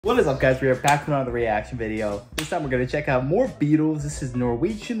What is up, guys? We are back with another reaction video. This time we're going to check out more Beatles. This is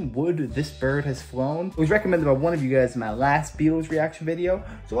Norwegian Wood This Bird Has Flown. It was recommended by one of you guys in my last Beatles reaction video.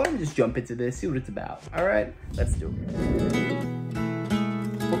 So why don't we just jump into this, see what it's about. Alright, let's do it.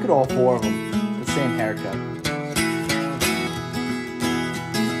 Look at all four of them. The same haircut.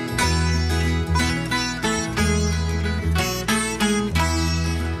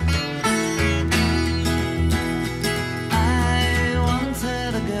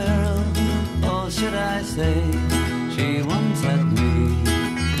 She once had me.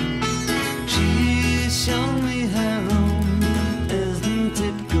 She showed me her room. Isn't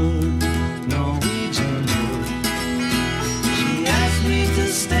it good? Norwegian wood. She asked me to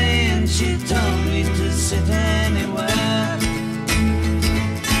stay and she told me to sit anywhere.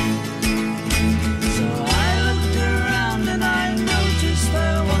 So I looked around and I noticed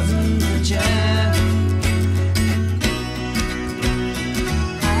there wasn't a chair.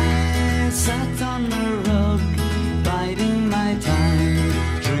 I sat on the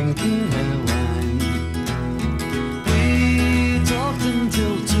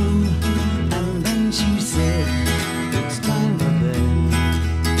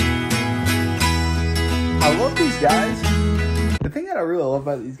I love these guys. The thing that I really love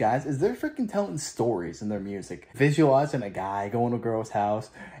about these guys is they're freaking telling stories in their music. Visualizing a guy going to a girl's house,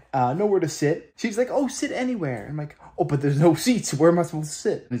 nowhere to sit. She's like, oh, sit anywhere. I'm like, oh, but there's no seats. Where am I supposed to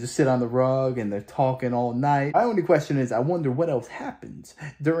sit? And they just sit on the rug and they're talking all night. My only question is, I wonder what else happens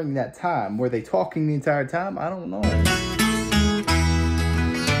during that time. Were they talking the entire time? I don't know.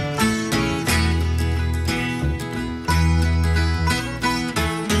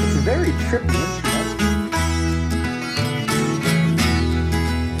 It's a very trippy instrument.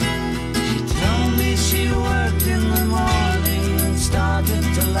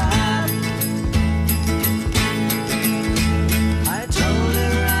 To laugh. I told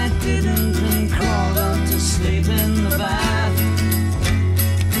her I didn't and crawled out to sleep in the bath.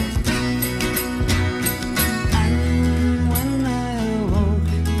 And when I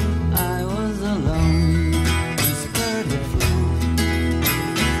awoke, I was alone. This bird had flown.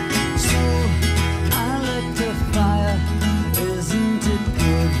 So I lit a fire. Isn't it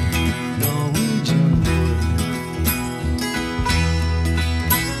good? Norwegian wood.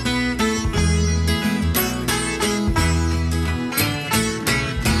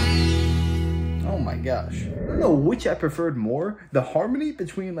 Gosh, I don't know which I preferred more, the harmony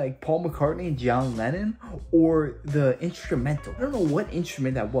between like Paul McCartney and John Lennon or the instrumental. I don't know what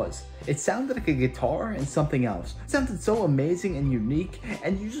instrument that was. It sounded like a guitar and something else. It sounded so amazing and unique,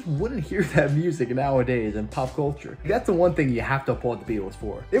 and you just wouldn't hear that music nowadays in pop culture. That's the one thing you have to applaud the Beatles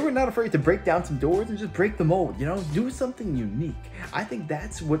for. They were not afraid to break down some doors and just break the mold, you know, do something unique. I think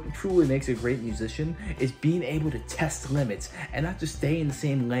that's what truly makes a great musician, is being able to test limits and not just stay in the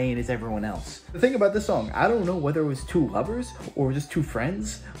same lane as everyone else. The thing about this song, I don't know whether it was two lovers or just two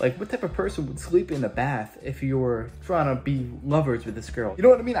friends. Like, what type of person would sleep in a bath if you were trying to be lovers with this girl? You know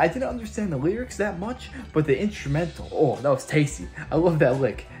what I mean? I didn't understand the lyrics that much, but the instrumental, oh, that was tasty. I love that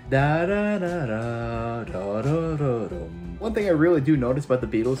lick. Da da da da da da da da. One thing I really do notice about the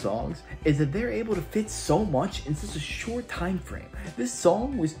Beatles songs is that they're able to fit so much in such a short time frame. This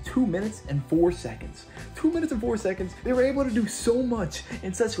song was 2 minutes and 4 seconds. 2 minutes and 4 seconds. They were able to do so much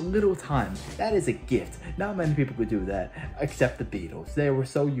in such little time. That is a gift. Not many people could do that except the Beatles. They were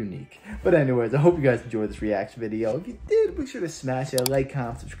so unique. But anyways, I hope you guys enjoyed this reaction video. If you did, make sure to smash it, like,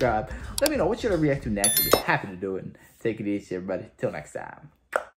 comment, subscribe. Let me know what should I react to next. I'll be happy to do it. And take it easy, everybody. Till next time.